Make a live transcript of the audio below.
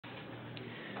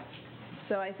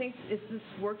So I think, is this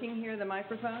working here, the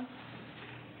microphone?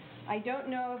 I don't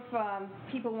know if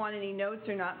people want any notes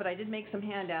or not, but I did make some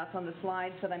handouts on the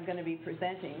slides that I'm going to be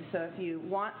presenting. So if you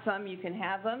want some, you can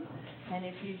have them. And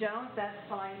if you don't, that's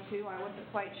fine too. I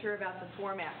wasn't quite sure about the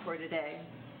format for today.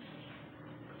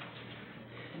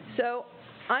 So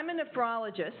I'm a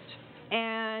nephrologist,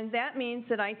 and that means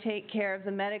that I take care of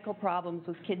the medical problems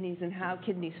with kidneys and how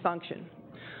kidneys function.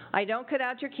 I don't cut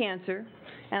out your cancer,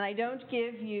 and I don't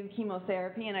give you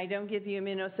chemotherapy, and I don't give you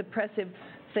immunosuppressive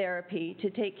therapy to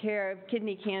take care of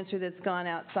kidney cancer that's gone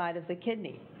outside of the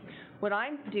kidney. What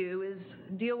I do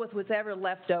is deal with whatever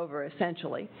left over,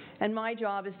 essentially, and my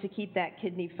job is to keep that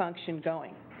kidney function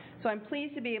going. So I'm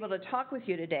pleased to be able to talk with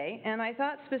you today, and I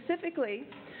thought specifically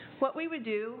what we would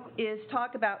do is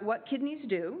talk about what kidneys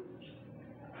do,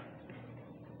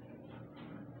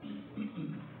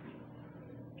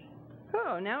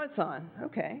 oh, now it's on,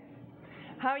 okay,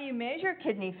 how you measure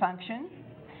kidney function,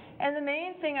 and the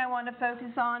main thing I want to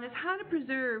focus on is how to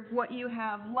preserve what you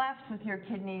have left with your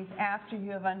kidneys after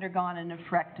you have undergone a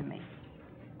nephrectomy.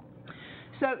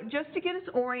 So just to get us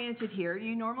oriented here,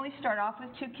 you normally start off with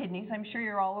 2 kidneys. I'm sure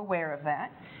you're all aware of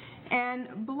that.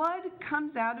 And blood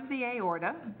comes out of the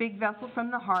aorta, big vessel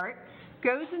from the heart,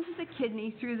 goes into the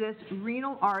kidney through this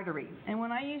renal artery. And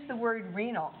when I use the word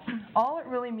renal, all it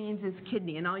really means is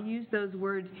kidney, and I'll use those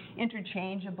words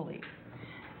interchangeably.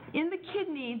 In the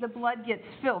kidney, the blood gets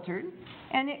filtered,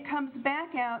 and it comes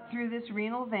back out through this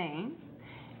renal vein,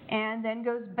 and then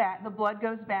goes back, the blood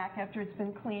goes back after it's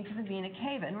been cleaned to the vena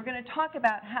cava. And we're going to talk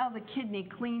about how the kidney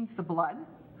cleans the blood.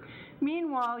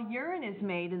 Meanwhile, urine is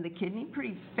made in the kidney,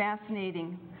 pretty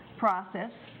fascinating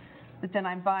process, but then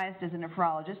I'm biased as a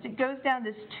nephrologist. It goes down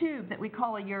this tube that we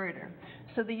call a ureter.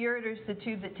 So the ureter is the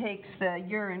tube that takes the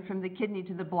urine from the kidney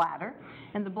to the bladder,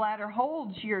 and the bladder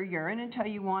holds your urine until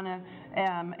you want to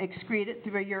excrete it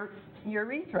through a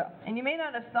urethra. And you may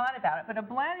not have thought about it, but a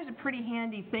bladder is a pretty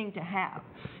handy thing to have.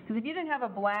 Because if you didn't have a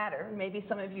bladder, maybe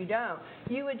some of you don't,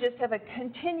 you would just have a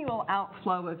continual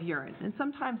outflow of urine. And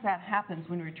sometimes that happens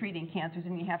when we're treating cancers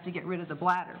and you have to get rid of the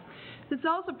bladder. It's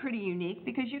also pretty unique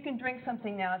because you can drink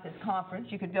something now at this conference,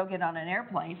 you could go get on an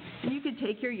airplane, and you could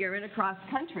take your urine across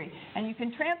country, and you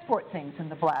can transport things in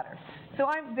the bladder. So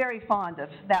I'm very fond of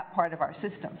that part of our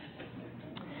system.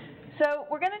 So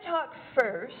we're going to talk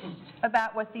first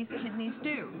about what these kidneys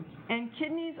do. And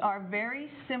kidneys are very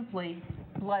simply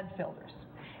blood filters.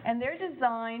 And they're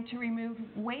designed to remove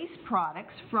waste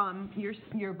products from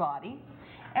your body.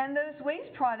 And those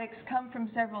waste products come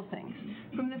from several things.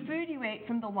 From the food you ate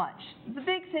from the lunch. The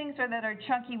big things that are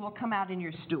chunky will come out in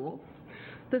your stool.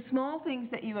 The small things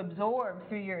that you absorb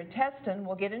through your intestine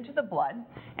will get into the blood,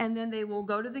 and then they will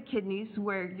go to the kidneys,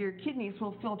 where your kidneys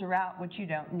will filter out what you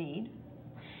don't need.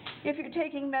 If you're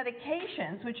taking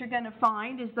medications, what you're going to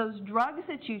find is those drugs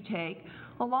that you take,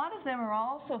 a lot of them are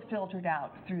also filtered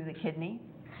out through the kidney.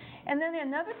 And then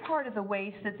another part of the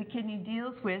waste that the kidney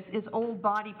deals with is old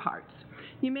body parts.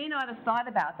 You may not have thought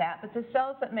about that, but the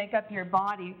cells that make up your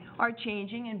body are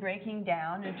changing and breaking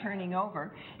down and turning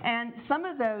over. And some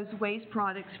of those waste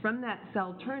products from that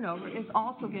cell turnover is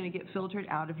also going to get filtered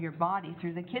out of your body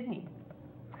through the kidney.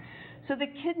 So the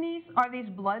kidneys are these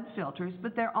blood filters,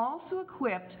 but they're also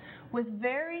equipped with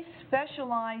very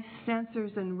specialized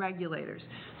sensors and regulators.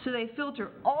 So they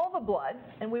filter all the blood,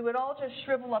 and we would all just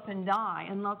shrivel up and die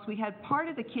unless we had part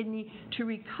of the kidney to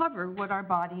recover what our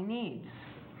body needs.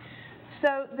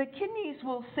 So the kidneys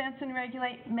will sense and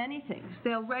regulate many things.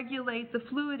 They'll regulate the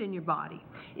fluid in your body.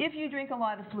 If you drink a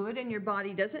lot of fluid and your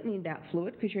body doesn't need that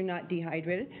fluid because you're not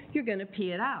dehydrated, you're going to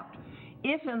pee it out.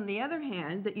 If, on the other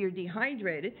hand, that you're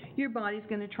dehydrated, your body's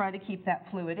going to try to keep that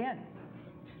fluid in.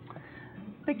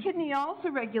 The kidney also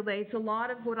regulates a lot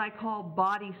of what I call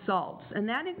body salts, and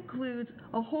that includes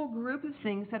a whole group of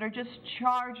things that are just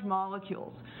charged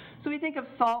molecules. So we think of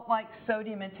salt like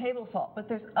sodium and table salt, but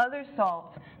there's other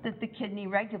salts that the kidney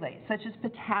regulates, such as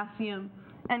potassium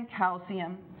and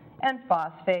calcium and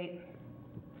phosphate.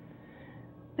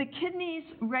 The kidneys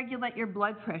regulate your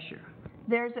blood pressure.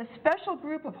 There's a special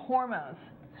group of hormones.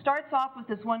 Starts off with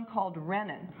this one called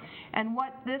renin. And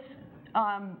what this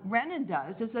renin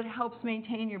does is it helps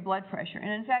maintain your blood pressure.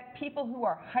 And in fact, people who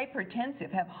are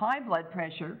hypertensive, have high blood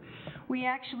pressure, we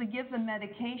actually give them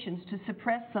medications to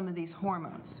suppress some of these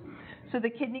hormones. So the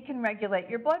kidney can regulate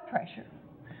your blood pressure.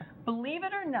 Believe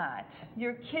it or not,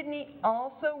 your kidney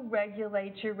also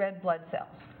regulates your red blood cells,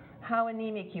 how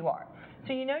anemic you are.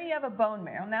 So you know you have a bone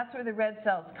marrow, and that's where the red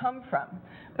cells come from.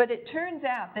 But it turns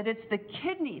out that it's the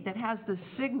kidney that has the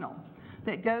signal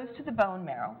that goes to the bone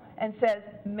marrow and says,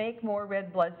 make more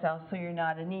red blood cells so you're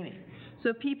not anemic.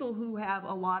 So people who have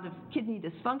a lot of kidney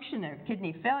dysfunction or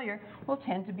kidney failure will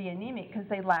tend to be anemic because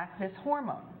they lack this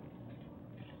hormone.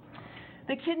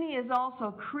 The kidney is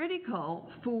also critical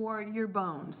for your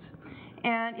bones,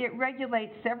 and it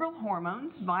regulates several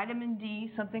hormones, vitamin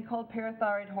D, something called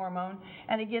parathyroid hormone,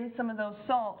 and again some of those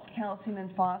salts, calcium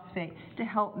and phosphate, to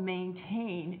help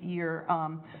maintain your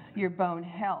bone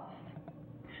health.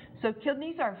 So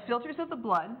kidneys are filters of the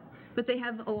blood, but they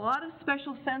have a lot of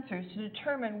special sensors to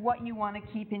determine what you want to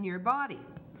keep in your body.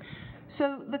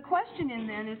 So the question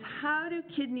then is, how do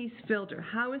kidneys filter?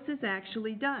 How is this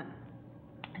actually done?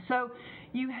 So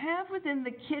you have within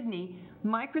the kidney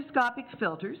microscopic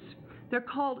filters. They're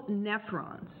called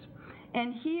nephrons.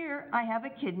 And here I have a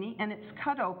kidney, and it's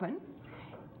cut open.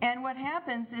 And what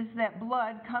happens is that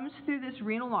blood comes through this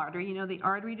renal artery, you know, the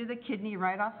artery to the kidney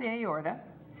right off the aorta,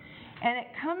 and it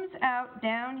comes out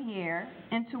down here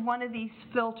into one of these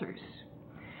filters.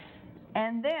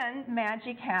 And then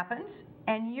magic happens,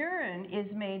 and urine is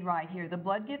made right here. The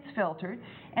blood gets filtered,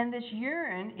 and this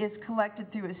urine is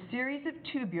collected through a series of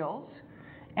tubules,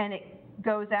 and it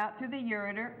goes out through the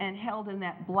ureter and held in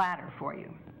that bladder for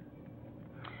you.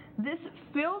 This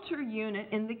filter unit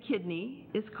in the kidney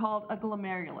is called a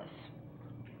glomerulus.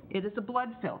 It is a blood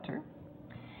filter,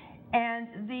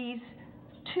 and these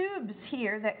tubes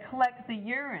here that collect the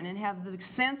urine and have the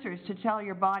sensors to tell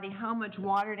your body how much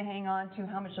water to hang on to,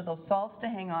 how much of those salts to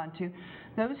hang on to,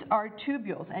 those are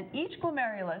tubules. And each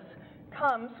glomerulus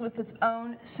comes with its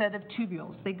own set of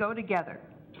tubules. They go together.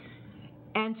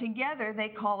 And together they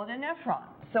call it a nephron.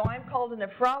 So I'm called a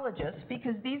nephrologist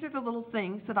because these are the little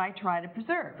things that I try to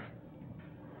preserve.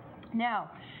 Now,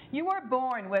 you are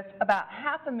born with about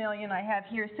 500,000, I have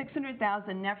here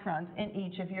 600,000 nephrons in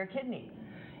each of your kidneys.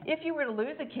 If you were to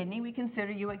lose a kidney, we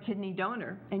consider you a kidney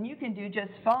donor, and you can do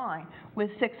just fine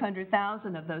with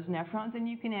 600,000 of those nephrons, and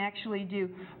you can actually do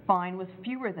fine with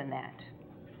fewer than that.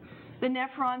 The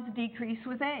nephrons decrease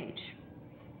with age.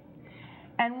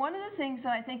 And one of the things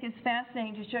that I think is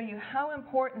fascinating to show you how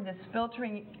important this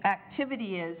filtering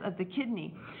activity is of the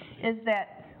kidney is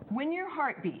that when your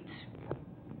heart beats,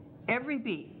 every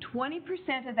beat,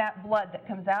 20% of that blood that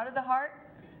comes out of the heart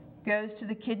goes to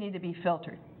the kidney to be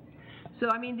filtered. So,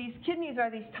 I mean, these kidneys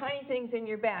are these tiny things in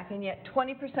your back, and yet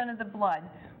 20% of the blood,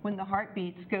 when the heart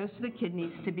beats, goes to the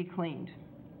kidneys to be cleaned.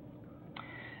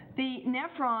 The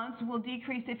nephrons will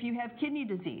decrease if you have kidney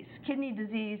disease. Kidney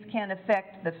disease can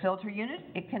affect the filter unit,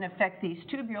 it can affect these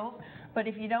tubules, but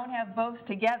if you don't have both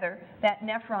together, that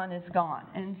nephron is gone.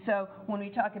 And so when we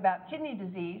talk about kidney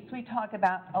disease, we talk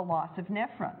about a loss of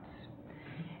nephrons.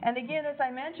 And again, as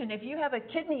I mentioned, if you have a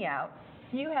kidney out,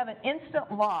 you have an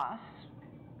instant loss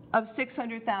of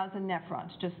 600,000 nephrons,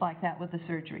 just like that with the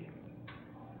surgery.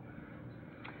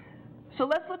 So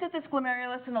let's look at this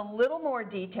glomerulus in a little more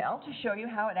detail to show you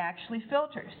how it actually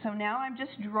filters. So now I'm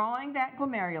just drawing that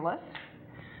glomerulus.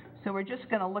 So we're just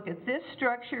going to look at this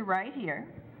structure right here.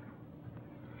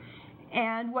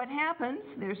 And what happens,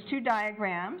 there's two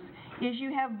diagrams, is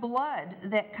you have blood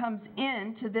that comes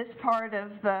into this part of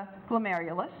the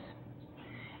glomerulus.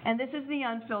 And this is the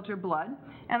unfiltered blood.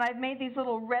 And I've made these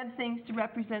little red things to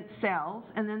represent cells,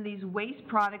 and then these waste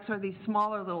products are these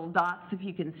smaller little dots, if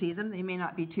you can see them. They may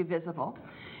not be too visible.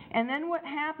 And then what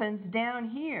happens down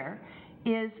here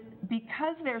is,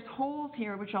 because there's holes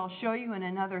here, which I'll show you in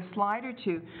another slide or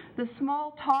two, the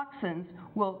small toxins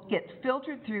will get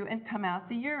filtered through and come out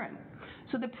the urine.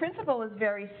 So the principle is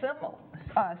very simple.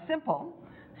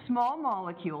 Small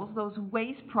molecules, those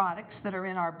waste products that are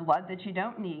in our blood that you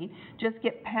don't need, just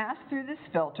get passed through this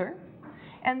filter.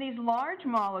 And these large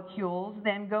molecules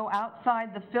then go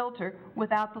outside the filter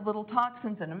without the little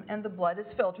toxins in them, and the blood is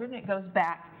filtered and it goes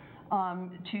back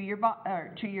through your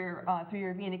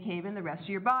vena cava and the rest of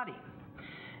your body.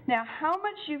 Now, how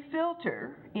much you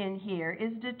filter in here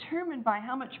is determined by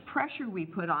how much pressure we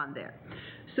put on there.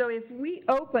 So if we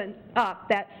open up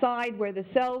that side where the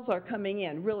cells are coming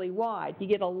in really wide, you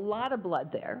get a lot of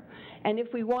blood there. And if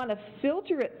we want to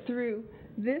filter it through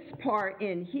this part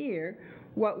in here,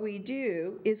 what we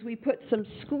do is we put some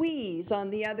squeeze on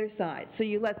the other side. So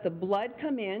you let the blood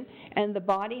come in, and the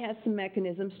body has some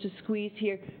mechanisms to squeeze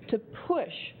here to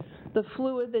push the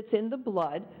fluid that's in the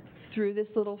blood through this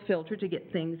little filter to get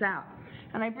things out.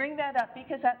 And I bring that up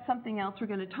because that's something else we're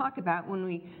going to talk about when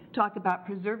we talk about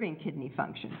preserving kidney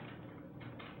function.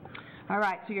 All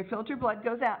right, so your filtered blood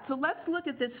goes out. So let's look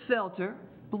at this filter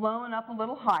blown up a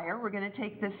little higher. We're going to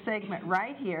take this segment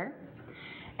right here.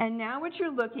 And now what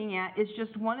you're looking at is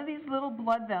just one of these little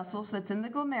blood vessels that's in the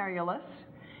glomerulus.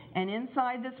 And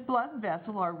inside this blood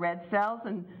vessel are red cells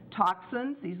and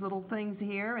toxins, these little things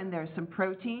here, and there's some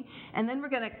protein. And then we're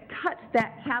going to cut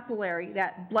that capillary,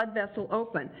 that blood vessel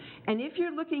open. And if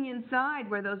you're looking inside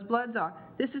where those bloods are,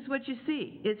 this is what you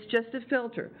see. It's just a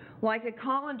filter, like a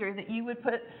colander that you would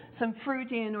put some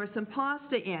fruit in or some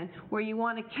pasta in, where you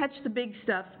want to catch the big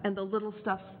stuff and the little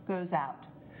stuff goes out.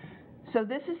 So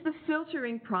this is the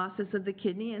filtering process of the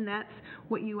kidney, and that's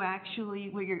what you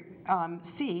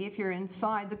see if you're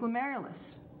inside the glomerulus.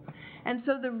 And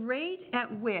so the rate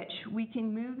at which we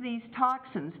can move these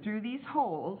toxins through these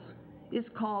holes is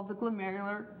called the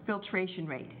glomerular filtration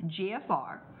rate,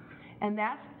 GFR. And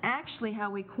that's actually how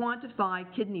we quantify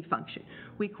kidney function.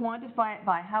 We quantify it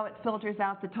by how it filters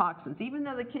out the toxins. Even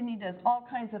though the kidney does all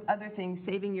kinds of other things,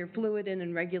 saving your fluid in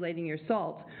and regulating your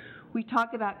salts, we talk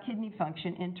about kidney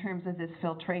function in terms of this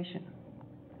filtration.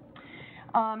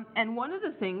 And one of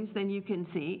the things then you can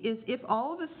see is if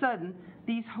all of a sudden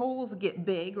these holes get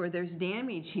big or there's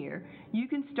damage here, you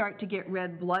can start to get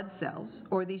red blood cells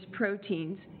or these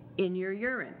proteins in your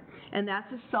urine. And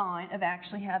that's a sign of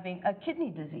actually having a kidney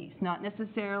disease, not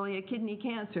necessarily a kidney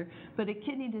cancer, but a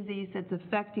kidney disease that's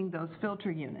affecting those filter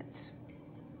units.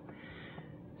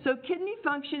 So kidney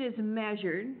function is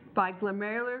measured by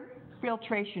glomerular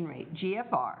filtration rate,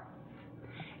 GFR.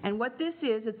 And what this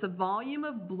is, it's a volume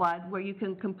of blood where you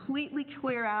can completely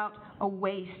clear out a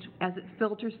waste as it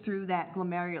filters through that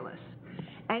glomerulus.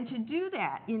 And to do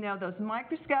that, those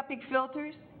microscopic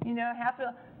filters,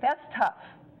 that's tough.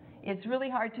 It's really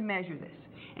hard to measure this.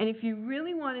 And if you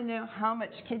really want to know how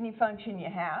much kidney function you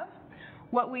have,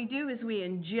 what we do is we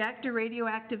inject a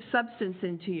radioactive substance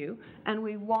into you, and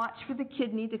we watch for the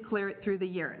kidney to clear it through the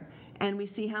urine. And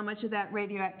we see how much of that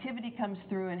radioactivity comes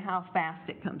through and how fast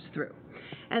it comes through.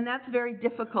 And that's very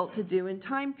difficult to do and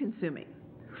time-consuming.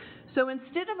 So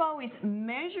instead of always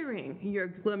measuring your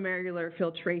glomerular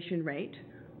filtration rate,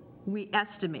 we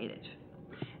estimate it.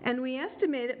 And we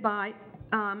estimate it by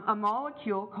a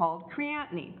molecule called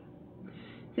creatinine.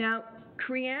 Now,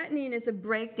 creatinine is a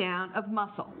breakdown of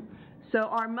muscle. So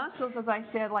our muscles, as I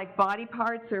said, like body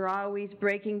parts, are always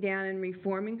breaking down and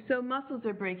reforming. So muscles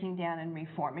are breaking down and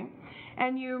reforming.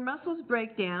 And your muscles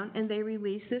break down and they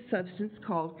release this substance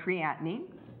called creatinine.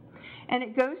 And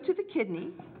it goes to the kidney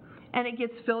and it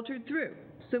gets filtered through.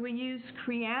 So we use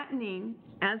creatinine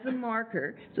as a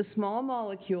marker. It's a small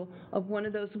molecule of one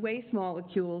of those waste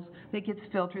molecules that gets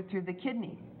filtered through the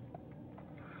kidney.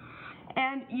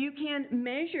 And you can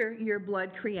measure your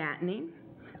blood creatinine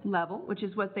level, which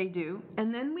is what they do,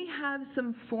 and then we have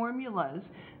some formulas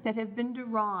that have been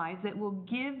derived that will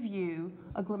give you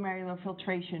a glomerular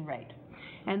filtration rate.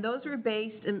 And those are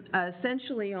based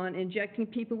essentially on injecting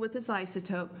people with this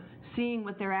isotope, seeing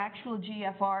what their actual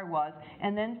GFR was,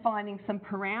 and then finding some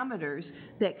parameters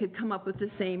that could come up with the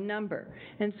same number.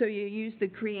 And so you use the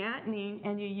creatinine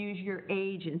and you use your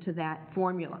age into that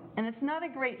formula. And it's not a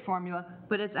great formula,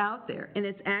 but it's out there, and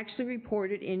it's actually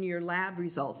reported in your lab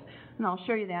results. And I'll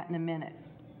show you that in a minute.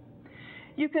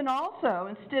 You can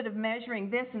also, instead of measuring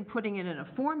this and putting it in a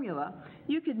formula,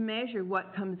 you could measure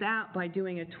what comes out by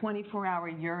doing a 24-hour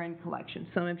urine collection.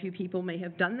 Some of you people may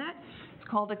have done that. It's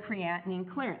called a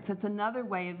creatinine clearance. It's another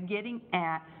way of getting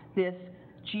at this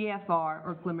GFR,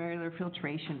 or glomerular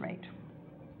filtration rate.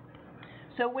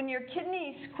 So when your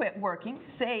kidneys quit working,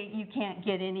 say you can't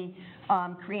get any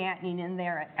creatinine in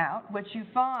there out, what you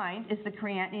find is the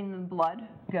creatinine in the blood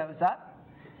goes up,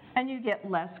 and you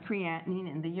get less creatinine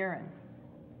in the urine.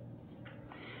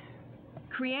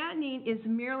 Creatinine is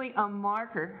merely a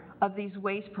marker of these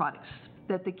waste products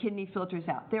that the kidney filters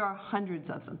out. There are hundreds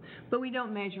of them, but we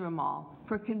don't measure them all.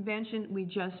 For convention, we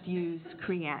just use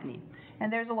creatinine.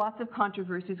 And there's lots of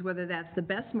controversies whether that's the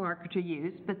best marker to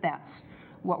use, but that's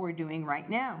what we're doing right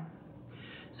now.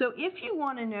 So if you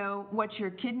want to know what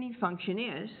your kidney function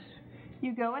is,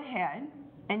 you go ahead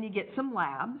and you get some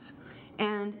labs,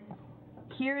 and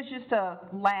here's just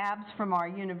labs from our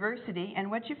university, and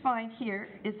what you find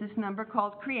here is this number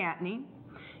called creatinine.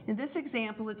 In this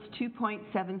example, it's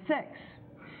 2.76.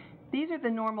 These are the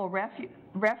normal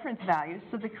reference values,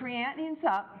 so the creatinine's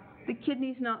up, the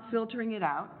kidney's not filtering it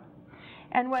out.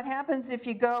 And what happens if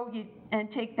you go and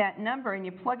take that number and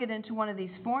you plug it into one of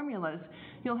these formulas,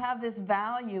 you'll have this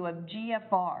value of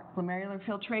GFR, glomerular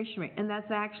filtration rate, and that's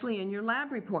actually in your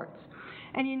lab reports.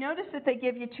 And you notice that they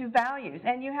give you two values,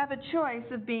 and you have a choice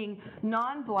of being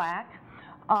non-black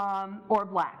or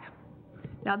black.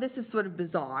 Now this is sort of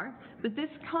bizarre, but this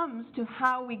comes to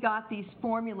how we got these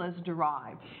formulas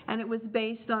derived. And it was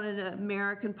based on an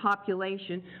American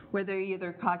population where they're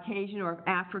either Caucasian or of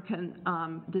African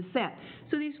descent.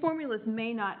 So these formulas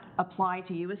may not apply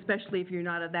to you, especially if you're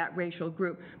not of that racial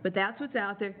group. But that's what's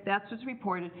out there, that's what's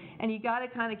reported, and you got to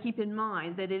kind of keep in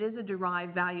mind that it is a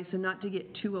derived value, so not to get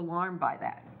too alarmed by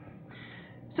that.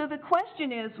 So the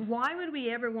question is, why would we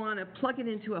ever want to plug it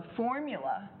into a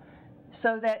formula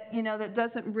so that, that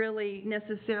doesn't really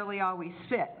necessarily always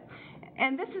fit?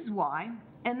 And this is why,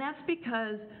 and that's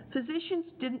because physicians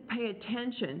didn't pay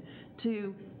attention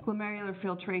to glomerular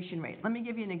filtration rate. Let me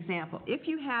give you an example. If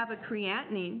you have a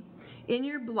creatinine in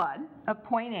your blood of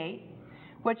 0.8,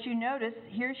 what you notice,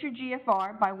 here's your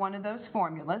GFR by one of those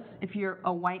formulas, if you're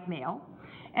a white male,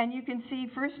 and you can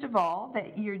see, first of all,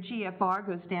 that your GFR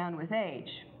goes down with age.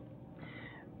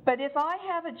 But if I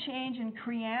have a change in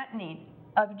creatinine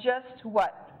of just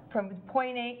from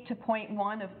 0.8 to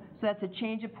 0.1, so that's a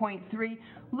change of 0.3,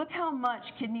 look how much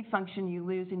kidney function you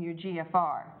lose in your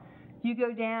GFR. You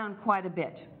go down quite a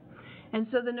bit. And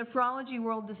so the nephrology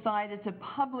world decided to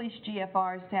publish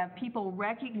GFRs to have people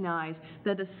recognize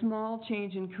that a small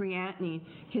change in creatinine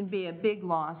can be a big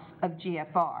loss of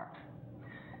GFR.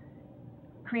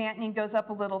 Creatinine goes up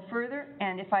a little further,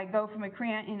 and if I go from a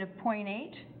creatinine of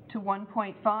 0.8 to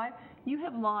 1.5, you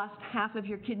have lost half of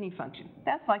your kidney function.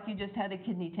 That's like you just had a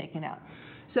kidney taken out.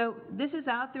 So this is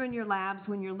out there in your labs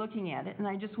when you're looking at it, and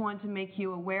I just wanted to make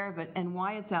you aware of it and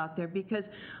why it's out there, because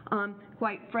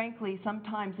quite frankly,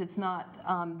 sometimes it's not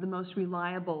the most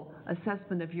reliable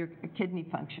assessment of your kidney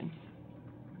function.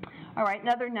 All right,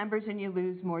 another numbers and you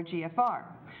lose more GFR.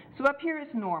 So up here is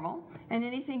normal, and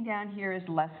anything down here is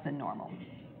less than normal.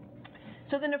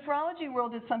 So the nephrology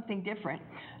world did something different.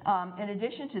 In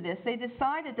addition to this, they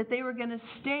decided that they were going to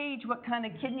stage what kind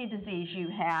of kidney disease you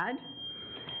had,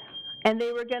 and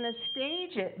they were going to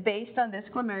stage it based on this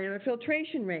glomerular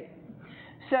filtration rate.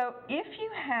 So if you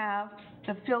have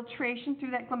the filtration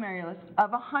through that glomerulus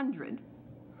of 100,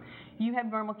 you have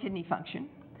normal kidney function.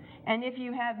 And if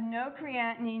you have no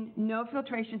creatinine, no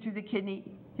filtration through the kidney,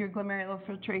 your glomerular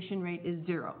filtration rate is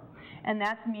 0. And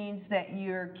that means that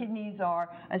your kidneys are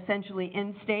essentially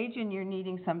end stage and you're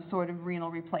needing some sort of renal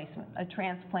replacement, a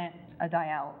transplant, a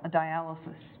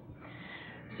dialysis.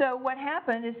 So what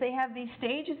happened is they have these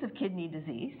stages of kidney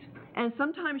disease, and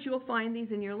sometimes you'll find these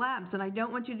in your labs, and I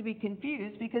don't want you to be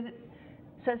confused because it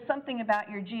says something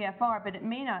about your GFR, but it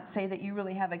may not say that you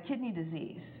really have a kidney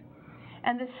disease.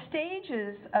 And the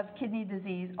stages of kidney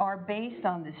disease are based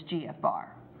on this GFR.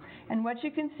 And what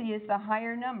you can see is the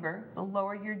higher number, the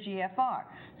lower your GFR.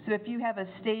 So if you have a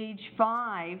stage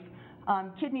 5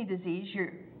 kidney disease,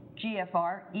 your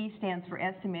GFR, E stands for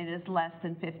estimated, is less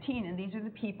than 15, and these are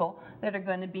the people that are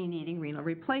going to be needing renal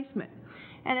replacement.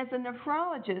 And as a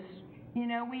nephrologist,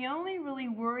 we only really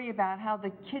worry about how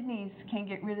the kidneys can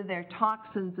get rid of their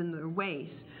toxins and their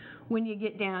waste when you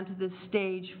get down to this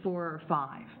stage 4 or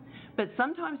 5. But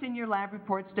sometimes in your lab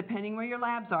reports, depending where your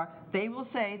labs are, they will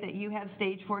say that you have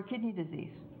stage 4 kidney disease.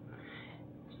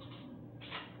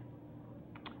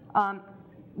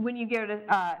 When you get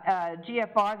a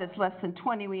GFR that's less than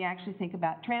 20, we actually think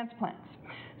about transplants.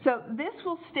 So this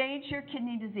will stage your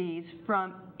kidney disease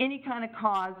from any kind of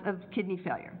cause of kidney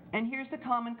failure. And here's the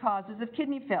common causes of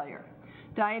kidney failure.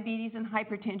 Diabetes and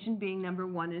hypertension being number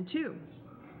 1 and 2.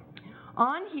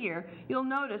 On here, you'll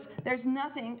notice there's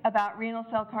nothing about renal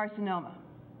cell carcinoma.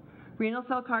 Renal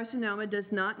cell carcinoma does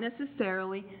not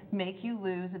necessarily make you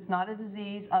lose. It's not a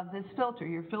disease of this filter.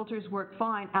 Your filters work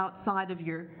fine outside of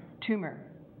your tumor.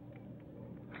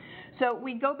 So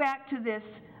we go back to this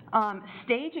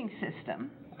staging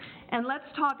system, and let's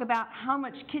talk about how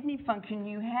much kidney function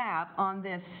you have on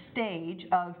this stage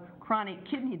of chronic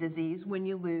kidney disease when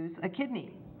you lose a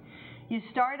kidney. You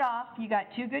start off, you got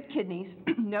 2 good kidneys,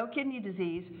 no kidney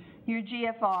disease, your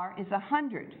GFR is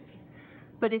 100.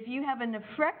 But if you have a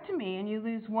nephrectomy and you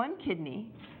lose 1 kidney,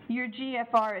 your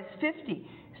GFR is 50.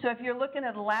 So if you're looking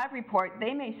at a lab report,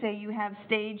 they may say you have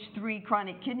stage 3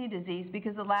 chronic kidney disease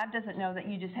because the lab doesn't know that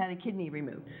you just had a kidney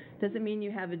removed. Doesn't mean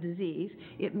you have a disease,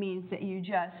 it means that you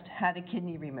just had a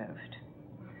kidney removed.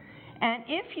 And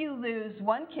if you lose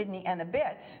 1 kidney and a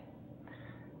bit,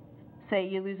 say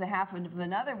you lose a half of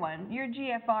another one, your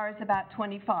GFR is about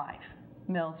 25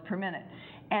 mils per minute.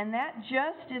 And that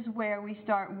just is where we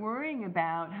start worrying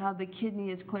about how the kidney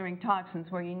is clearing toxins,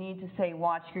 where you need to say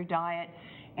watch your diet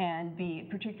and be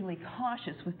particularly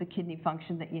cautious with the kidney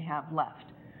function that you have left.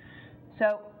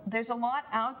 So there's a lot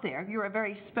out there. You're a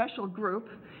very special group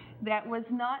that was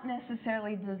not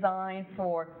necessarily designed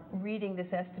for reading this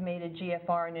estimated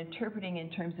GFR and interpreting in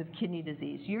terms of kidney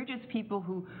disease. You're just people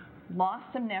who lost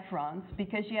some nephrons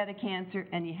because you had a cancer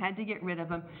and you had to get rid of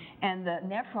them, and the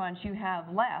nephrons you have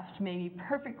left may be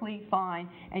perfectly fine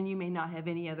and you may not have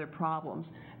any other problems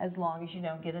as long as you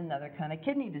don't get another kind of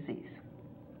kidney disease.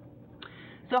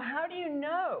 So how do you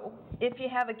know if you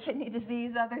have a kidney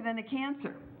disease other than a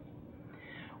cancer?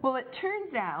 Well, it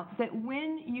turns out that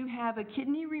when you have a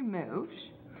kidney removed,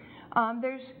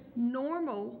 there's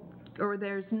normal or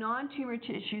there's non-tumor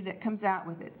tissue that comes out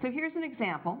with it. So here's an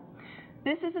example.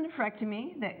 This is a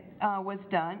nephrectomy that was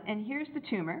done, and here's the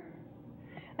tumor.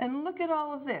 And look at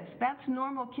all of this. That's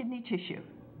normal kidney tissue.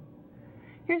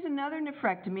 Here's another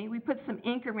nephrectomy. We put some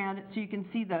ink around it so you can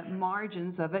see the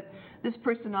margins of it. This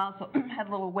person also had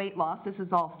a little weight loss. This is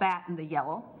all fat in the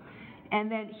yellow. And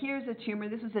then here's a tumor.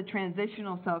 This is a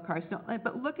transitional cell carcinoma.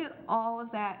 But look at all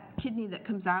of that kidney that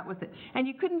comes out with it. And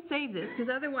you couldn't save this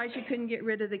because otherwise you couldn't get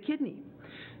rid of the kidney.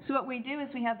 So what we do is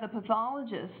we have the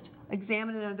pathologist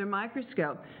examine it under a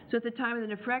microscope. So at the time of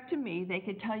the nephrectomy, they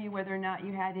could tell you whether or not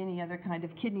you had any other kind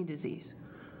of kidney disease.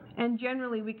 And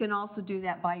generally, we can also do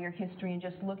that by your history and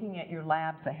just looking at your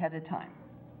labs ahead of time.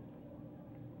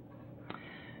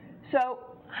 So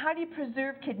how do you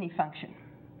preserve kidney function?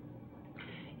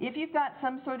 If you've got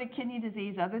some sort of kidney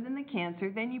disease other than the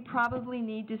cancer, then you probably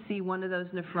need to see one of those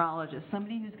nephrologists,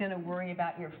 somebody who's going to worry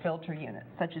about your filter unit,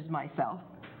 such as myself.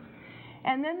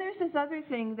 And then there's this other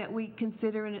thing that we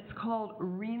consider, and it's called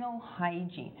renal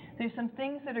hygiene. There's some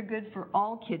things that are good for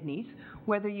all kidneys,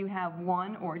 whether you have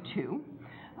one or two,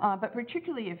 but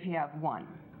particularly if you have one.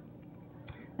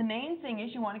 The main thing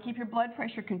is you want to keep your blood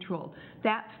pressure controlled.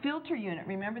 That filter unit,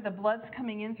 remember the blood's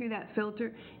coming in through that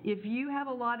filter. If you have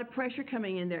a lot of pressure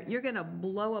coming in there, you're going to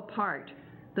blow apart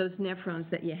those nephrons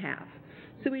that you have.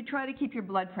 So we try to keep your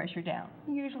blood pressure down,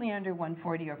 usually under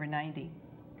 140/90.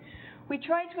 We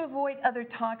try to avoid other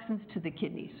toxins to the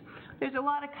kidneys. There's a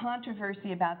lot of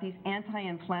controversy about these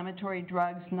anti-inflammatory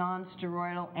drugs,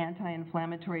 non-steroidal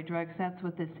anti-inflammatory drugs. That's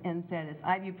what this NSAID is.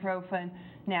 Ibuprofen,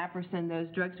 naproxen, those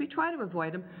drugs. We try to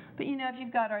avoid them. But you know, if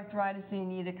you've got arthritis and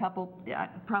you need a couple, it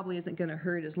probably isn't going to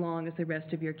hurt as long as the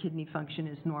rest of your kidney function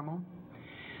is normal.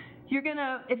 You're going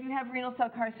to, if you have renal cell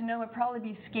carcinoma, probably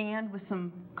be scanned with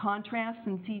some contrast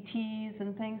and CTs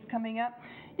and things coming up.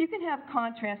 You can have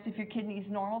contrast if your kidney is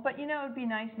normal, but you know, it would be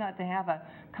nice not to have a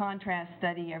contrast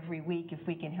study every week if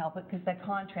we can help it, because that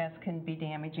contrast can be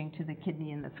damaging to the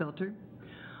kidney and the filter.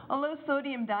 A low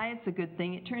sodium diet's a good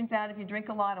thing. It turns out if you drink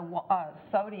a lot of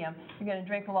sodium, you're going to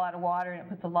drink a lot of water, and it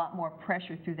puts a lot more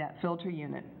pressure through that filter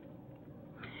unit.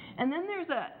 And then there's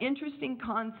an interesting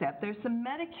concept. There's some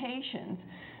medications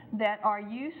that are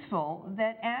useful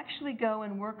that actually go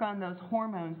and work on those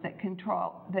hormones that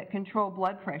control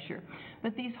blood pressure.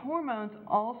 But these hormones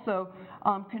also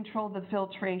control the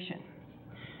filtration.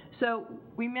 So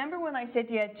remember when I said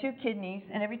you had two kidneys,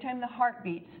 and every time the heart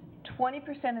beats, 20%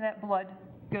 of that blood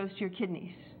goes to your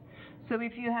kidneys. So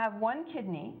if you have one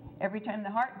kidney, every time the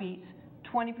heart beats,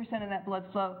 20% of that blood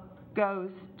flow goes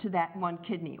to that one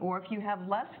kidney. Or if you have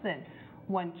less than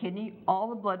one kidney, all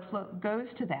the blood flow goes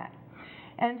to that.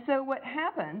 And so what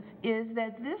happens is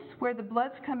that this, where the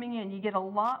blood's coming in, you get a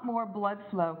lot more blood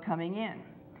flow coming in.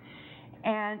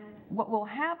 And what will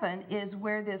happen is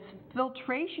where this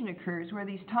filtration occurs, where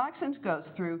these toxins go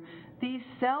through, these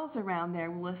cells around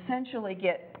there will essentially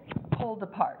get pulled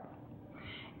apart.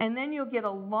 And then you'll get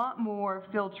a lot more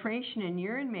filtration and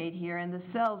urine made here, and the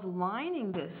cells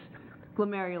lining this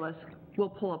glomerulus will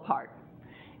pull apart.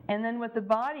 And then what the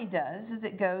body does is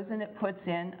it goes and it puts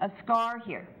in a scar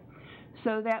here.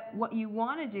 So that what you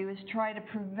want to do is try to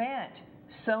prevent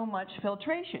so much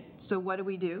filtration. So what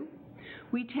do?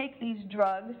 We take these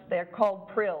drugs, they're called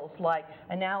prils, like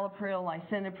enalapril,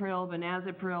 lisinopril,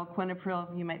 benazepril,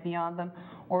 quinapril, you might be on them,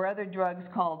 or other drugs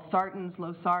called sartans,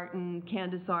 losartan,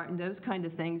 candesartan, those kind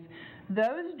of things.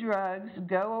 Those drugs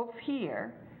go over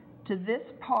here to this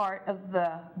part of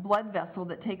the blood vessel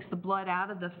that takes the blood out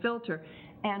of the filter,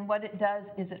 and what it does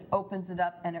is it opens it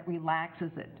up and it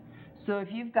relaxes it. So if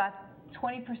you've got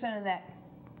 20% of that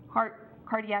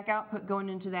cardiac output going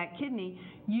into that kidney,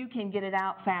 you can get it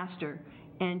out faster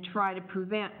and try to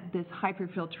prevent this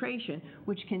hyperfiltration,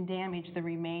 which can damage the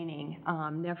remaining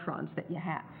nephrons that you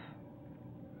have.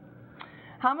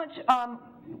 How much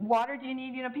water do you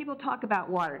need? You know, people talk about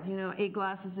water, 8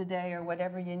 glasses a day or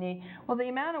whatever you need. Well, the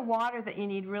amount of water that you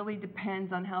need really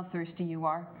depends on how thirsty you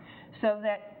are. So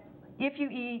that if you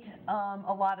eat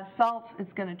a lot of salt,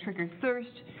 it's going to trigger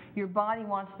thirst. Your body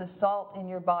wants the salt in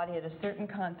your body at a certain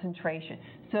concentration,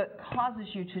 so it causes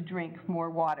you to drink more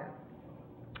water.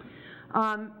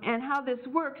 And how this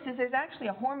works is there's actually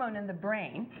a hormone in the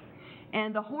brain,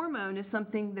 and the hormone is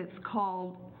something that's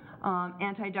called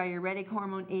antidiuretic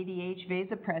hormone, ADH,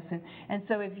 vasopressin. And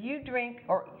so if you drink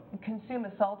or consume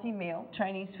a salty meal,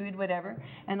 Chinese food, whatever,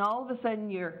 and all of a sudden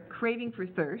you're craving for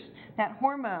thirst, that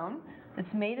hormone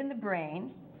that's made in the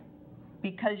brain,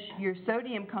 because your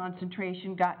sodium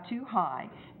concentration got too high,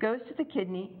 goes to the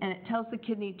kidney and it tells the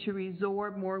kidney to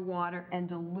resorb more water and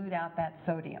dilute out that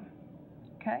sodium.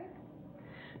 Okay?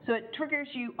 So it triggers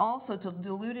you also to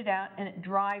dilute it out, and it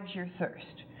drives your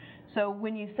thirst. So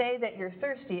when you say that you're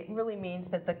thirsty, it really means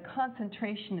that the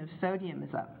concentration of sodium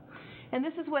is up. And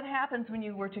this is what happens when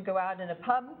you were to go out in a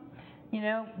pub. You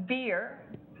know, beer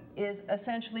is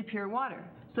essentially pure water.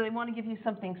 So they want to give you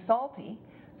something salty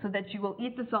so that you will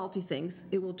eat the salty things.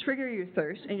 It will trigger your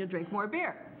thirst, and you'll drink more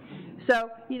beer.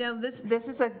 So, you know, this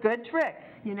is a good trick.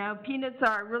 You know, peanuts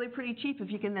are really pretty cheap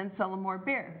if you can then sell them more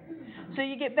beer. So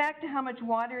you get back to how much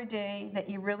water a day that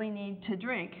you really need to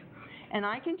drink. And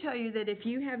I can tell you that if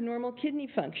you have normal kidney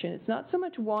function, it's not so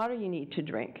much water you need to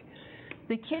drink.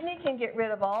 The kidney can get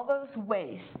rid of all those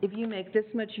wastes if you make this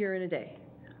much urine a day.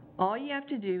 All you have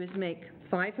to do is make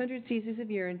 500 cc's of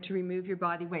urine to remove your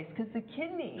body waste, because the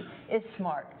kidney is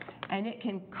smart, and it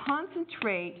can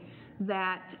concentrate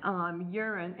that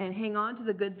urine and hang on to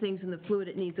the good things in the fluid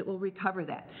it needs. It will recover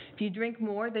that. If you drink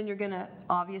more, then you're going to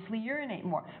obviously urinate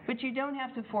more, but you don't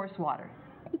have to force water.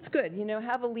 It's good, you know,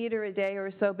 have a liter a day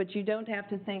or so, but you don't have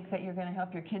to think that you're going to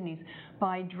help your kidneys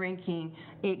by drinking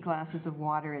 8 glasses of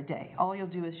water a day. All you'll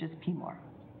do is just pee more.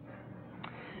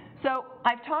 So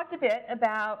I've talked a bit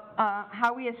about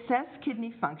how we assess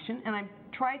kidney function, and I've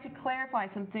tried to clarify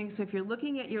some things so if you're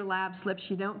looking at your lab slips,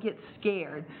 you don't get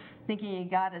scared thinking you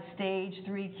got a stage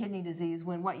 3 kidney disease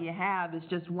when what you have is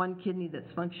just one kidney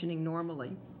that's functioning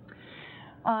normally.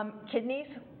 Kidneys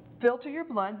filter your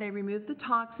blood. They remove the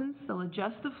toxins. They'll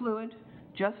adjust the fluid,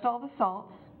 adjust all the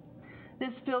salts.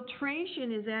 This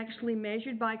filtration is actually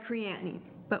measured by creatinine,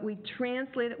 but we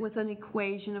translate it with an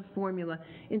equation of formula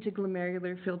into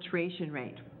glomerular filtration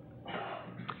rate.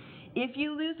 If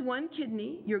you lose one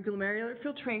kidney, your glomerular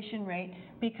filtration rate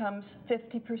becomes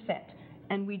 50%,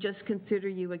 and we just consider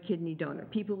you a kidney donor.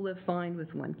 People live fine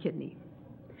with one kidney.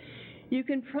 You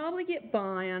can probably get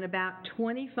by on about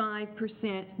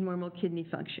 25% normal kidney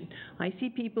function. I see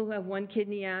people who have one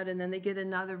kidney out and then they get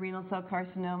another renal cell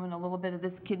carcinoma and a little bit of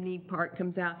this kidney part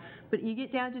comes out. But you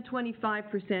get down to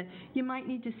 25%, you might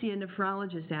need to see a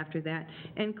nephrologist after that.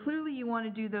 And clearly you want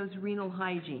to do those renal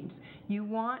hygienes. You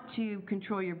want to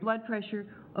control your blood pressure,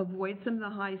 avoid some of the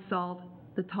high salt,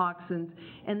 the toxins,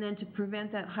 and then to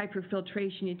prevent that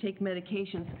hyperfiltration, you take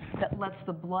medications that lets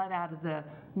the blood out of the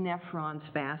nephrons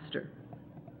faster.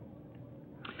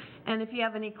 And if you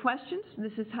have any questions,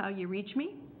 this is how you reach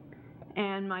me.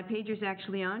 And my pager's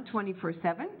actually on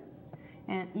 24/7,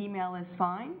 and email is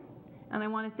fine. And I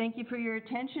want to thank you for your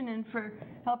attention and for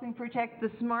helping protect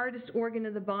the smartest organ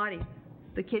of the body,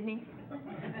 the kidney,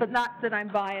 but not that I'm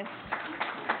biased.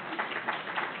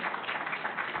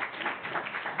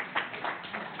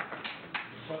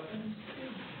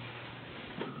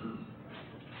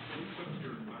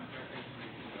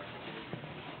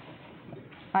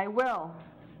 I will.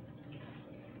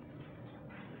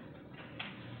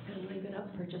 Going to leave it up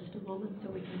for just a moment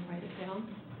so we can write it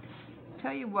down.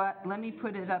 Tell you what, let me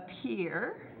put it up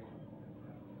here.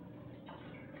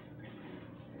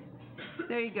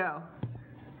 There you go.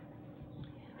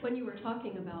 When you were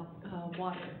talking about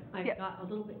water, I got a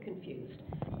little bit confused.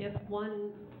 If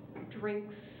one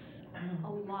drinks a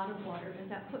lot of water, does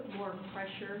that put more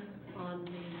pressure on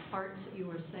the parts that you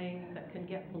were saying that can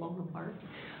get blown apart?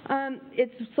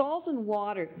 It's salt and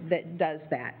water that does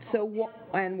that.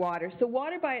 And water. So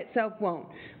water by itself won't.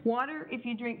 Water, if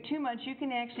you drink too much, you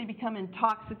can actually become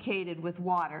intoxicated with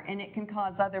water, and it can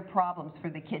cause other problems for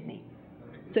the kidney.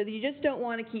 So you just don't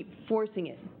want to keep forcing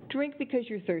it. Drink because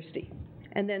you're thirsty,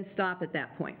 and then stop at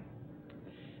that point.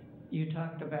 You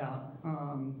talked about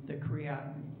the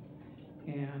creatinine,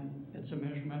 and it's a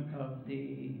measurement of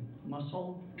the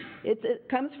muscle. It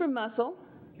comes from muscle.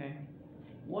 Okay.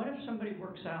 What if somebody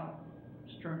works out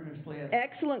strenuously at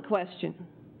Excellent question.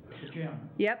 the gym?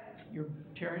 Yep. You're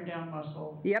tearing down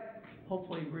muscle. Yep.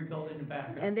 Hopefully rebuilding the back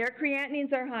up. And their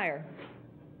creatinines are higher.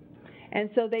 And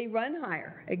so they run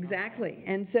higher, exactly.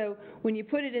 And so when you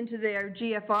put it into their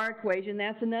GFR equation,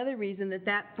 that's another reason that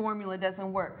that formula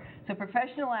doesn't work. So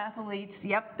professional athletes,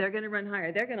 yep, they're going to run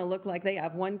higher. They're going to look like they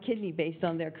have one kidney based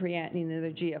on their creatinine and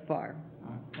their GFR.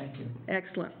 Thank you.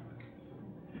 Excellent.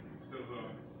 So,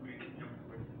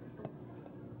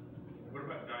 what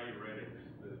about diuretics,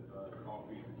 the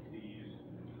coffee, teas,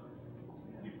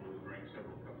 people who drink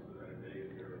several cups of that a day?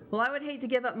 Well, I would hate to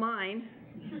give up mine.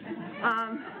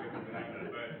 I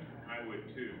would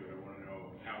too, but I want to know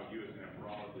how you as a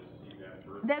nephrologist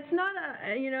That's not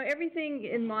everything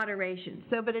in moderation.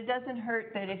 So, but it doesn't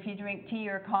hurt that if you drink tea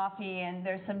or coffee and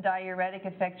there's some diuretic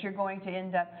effects, you're going to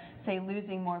end up, say,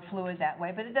 losing more fluid that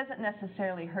way. But it doesn't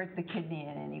necessarily hurt the kidney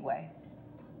in any way.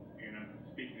 And I'm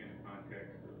speaking in the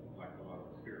context of like a lot of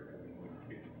spirit having one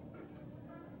kidney.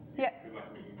 Yeah. Feel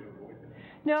like we need to avoid that.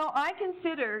 No, I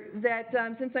consider that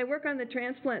since I work on the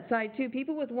transplant side too,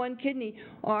 people with one kidney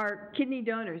are kidney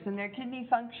donors, and their kidney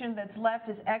function that's left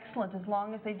is excellent as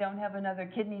long as they don't have another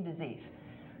kidney disease.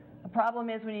 The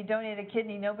problem is when you donate a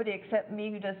kidney, nobody except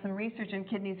me who does some research in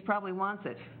kidneys probably wants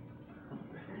it.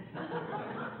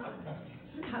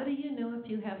 How do you know if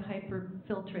you have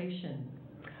hyperfiltration?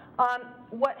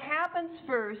 What happens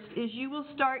first is you will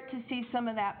start to see some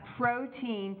of that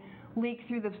protein leak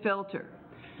through the filter.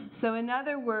 So in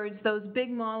other words, those big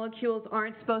molecules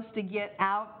aren't supposed to get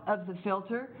out of the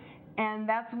filter, and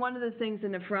that's one of the things a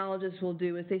nephrologist will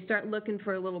do is they start looking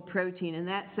for a little protein, and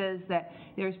that says that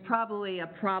there's probably a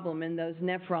problem in those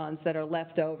nephrons that are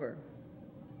left over.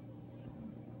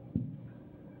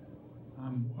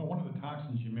 One of the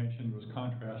toxins you mentioned was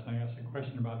contrast, and I asked a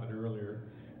question about that earlier,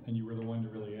 and you were the one to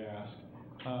really ask.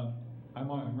 I'm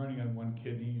running on one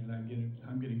kidney, and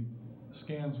I'm getting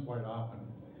scans quite often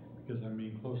because I'm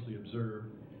being closely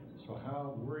observed. So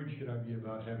how worried should I be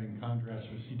about having contrast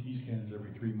or CT scans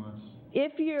every 3 months?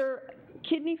 If your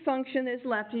kidney function is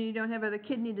left and you don't have other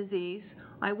kidney disease,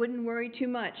 I wouldn't worry too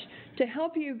much. To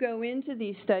help you go into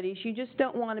these studies, you just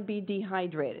don't want to be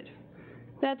dehydrated.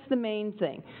 That's the main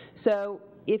thing. So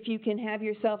if you can have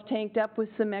yourself tanked up with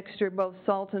some extra both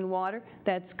salt and water,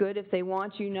 that's good. If they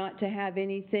want you not to have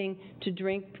anything to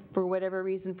drink for whatever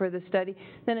reason for the study,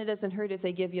 then it doesn't hurt if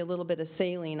they give you a little bit of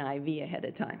saline IV ahead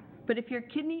of time. But if your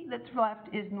kidney that's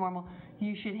left is normal,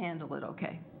 you should handle it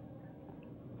okay.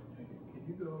 Can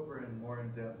you go over in more in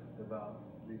depth about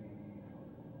the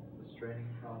straining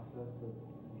process of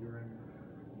urine?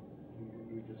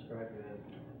 You described it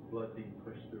as blood being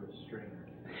pushed through a strainer.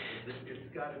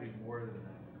 It's got to be more than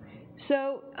that, right?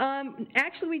 So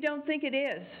actually we don't think it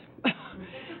is.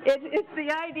 It's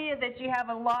the idea that you have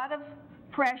a lot of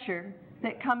pressure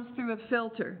that comes through a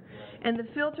filter, and the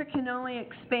filter can only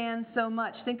expand so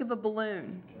much. Think of a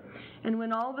balloon. And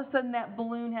when all of a sudden that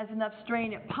balloon has enough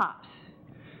strain, it pops.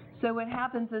 So what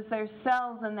happens is there's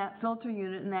cells in that filter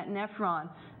unit, in that nephron,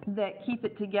 that keep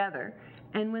it together.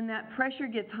 And when that pressure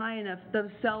gets high enough,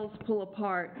 those cells pull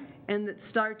apart, and it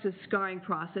starts a scarring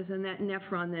process, and that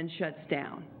nephron then shuts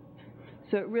down.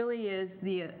 So it really is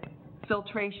the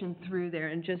filtration through there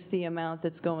and just the amount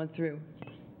that's going through.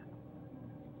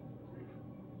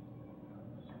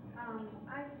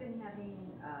 I've been having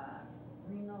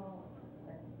renal,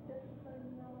 I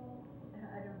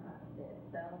don't know how to say it,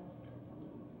 cells.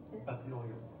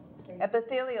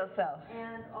 Epithelial cells.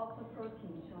 And also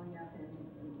protein showing up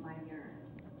in my urine.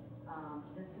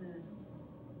 This is,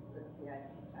 let's see, I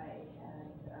had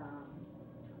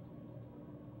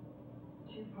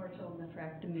 2 partial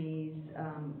nephrectomies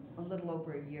a little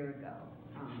over a year ago.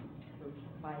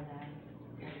 By that.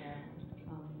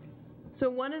 So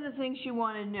one of the things you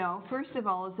want to know, first of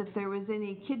all, is if there was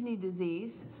any kidney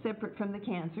disease separate from the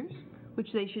cancers,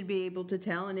 which they should be able to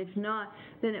tell, and if not,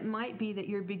 then it might be that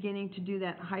you're beginning to do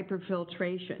that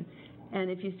hyperfiltration. And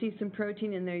if you see some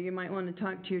protein in there, you might want to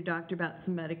talk to your doctor about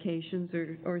some medications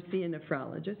or see a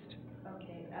nephrologist.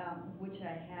 Okay, which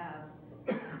I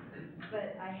have,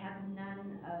 but I have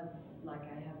none of, like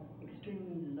I have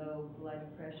extremely low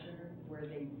blood pressure where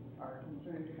they are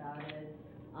concerned about it.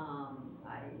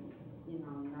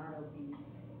 Not obese.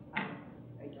 I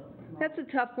don't smoke. That's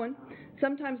a tough one.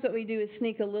 Sometimes what we do is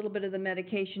sneak a little bit of the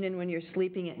medication in when you're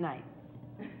sleeping at night.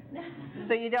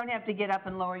 So you don't have to get up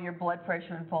and lower your blood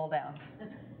pressure and fall down.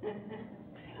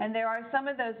 And there are some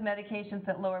of those medications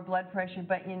that lower blood pressure,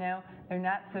 but they're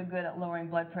not so good at lowering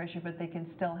blood pressure, but they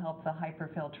can still help the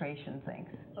hyperfiltration things.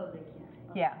 Oh, they can.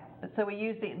 Okay. Yeah, so we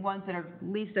use the ones that are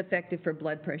least effective for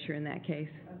blood pressure in that case.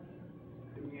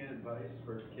 Any advice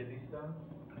for kidney stones?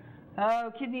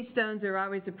 Oh, kidney stones are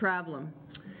always a problem.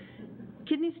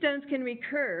 Kidney stones can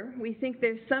recur. We think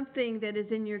there's something that is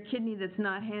in your kidney that's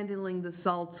not handling the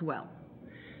salts well.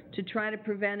 To try to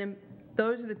prevent them,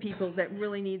 those are the people that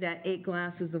really need that 8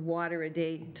 glasses of water a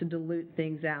day to dilute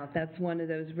things out. That's one of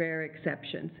those rare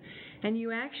exceptions. And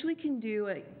you actually can do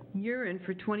a urine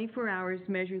for 24 hours,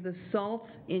 measure the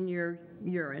salts in your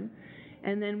urine,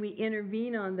 and then we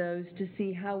intervene on those to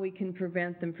see how we can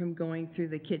prevent them from going through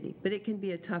the kidney. But it can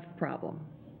be a tough problem.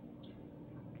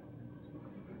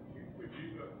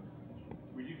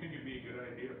 Would you think it'd be a good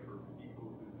idea for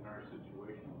people in our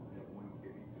situation who have one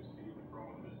kidney to see the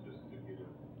nephrologist just to get a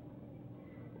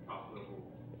top-level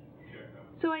checkup?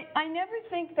 So I never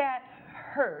think that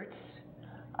hurts,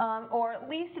 or at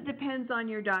least it depends on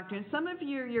your doctor. And some of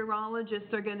your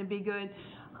urologists are going to be good,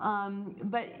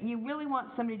 but you really want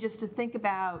somebody just to think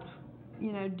about,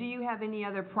 you know, do you have any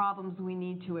other problems we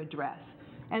need to address?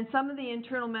 And some of the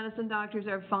internal medicine doctors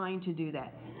are fine to do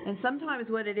that. And sometimes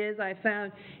what it is, I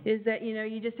found, is that, you know,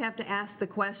 you just have to ask the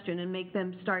question and make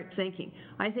them start thinking.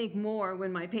 I think more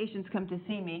when my patients come to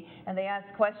see me and they ask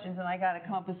questions and I got to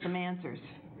come up with some answers.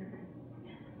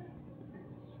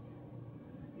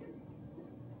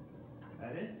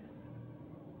 That it?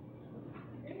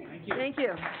 Thank you. Thank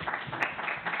you.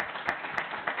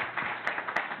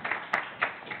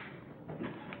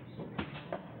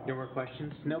 No more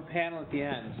questions? No panel at the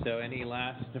end, so any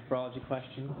last nephrology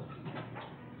questions?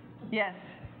 Yes.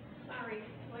 Sorry, do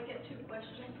I get 2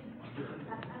 questions?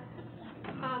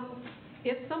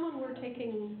 If someone were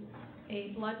taking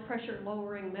a blood pressure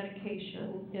lowering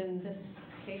medication, in this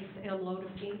case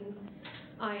amlodipine,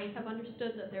 I have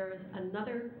understood that there is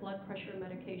another blood pressure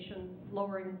medication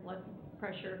lowering blood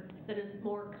pressure that is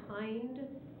more kind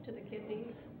to the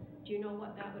kidneys. Do you know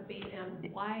what that would be,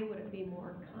 and why would it be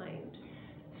more kind?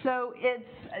 So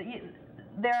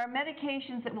there are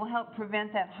medications that will help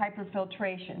prevent that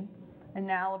hyperfiltration,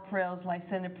 enalaprils,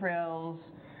 lisinoprils,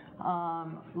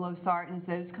 losartans,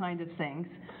 those kind of things.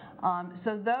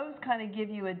 So those kind of give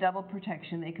you a double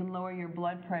protection. They can lower your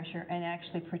blood pressure and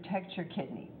actually protect your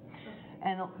kidney.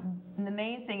 And the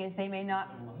main thing is they may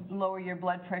not lower your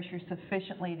blood pressure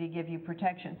sufficiently to give you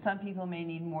protection. Some people may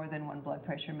need more than one blood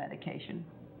pressure medication.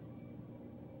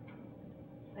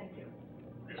 Thank you.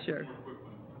 Sure. One quick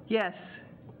one. Yes.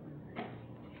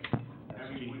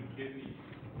 Having one kidney,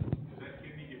 does that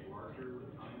kidney get larger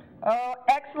with time? Oh,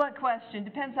 excellent question.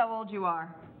 Depends how old you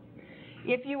are.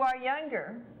 If you are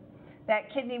younger,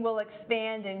 that kidney will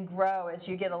expand and grow as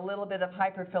you get a little bit of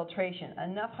hyperfiltration,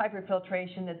 enough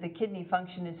hyperfiltration that the kidney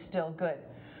function is still good.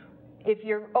 If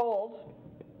you're old,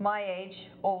 my age,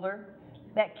 older,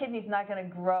 that kidney's not going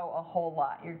to grow a whole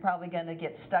lot. You're probably going to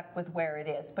get stuck with where it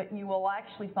is. But you will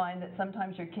actually find that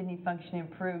sometimes your kidney function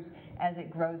improves as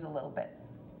it grows a little bit.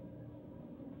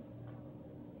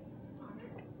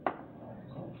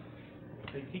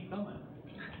 They keep going.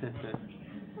 We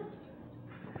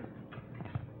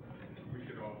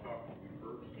should all talk to you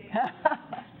first.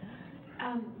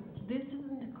 This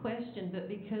isn't a question, but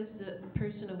because the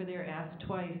person over there asked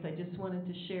twice, I just wanted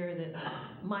to share that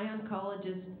my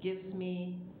oncologist gives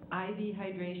me IV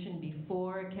hydration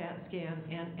before a CAT scan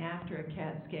and after a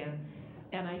CAT scan.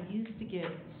 And I used to get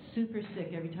super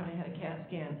sick every time I had a CAT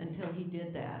scan until he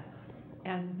did that.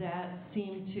 And that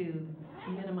seemed to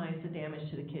minimize the damage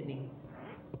to the kidney.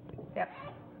 Yep.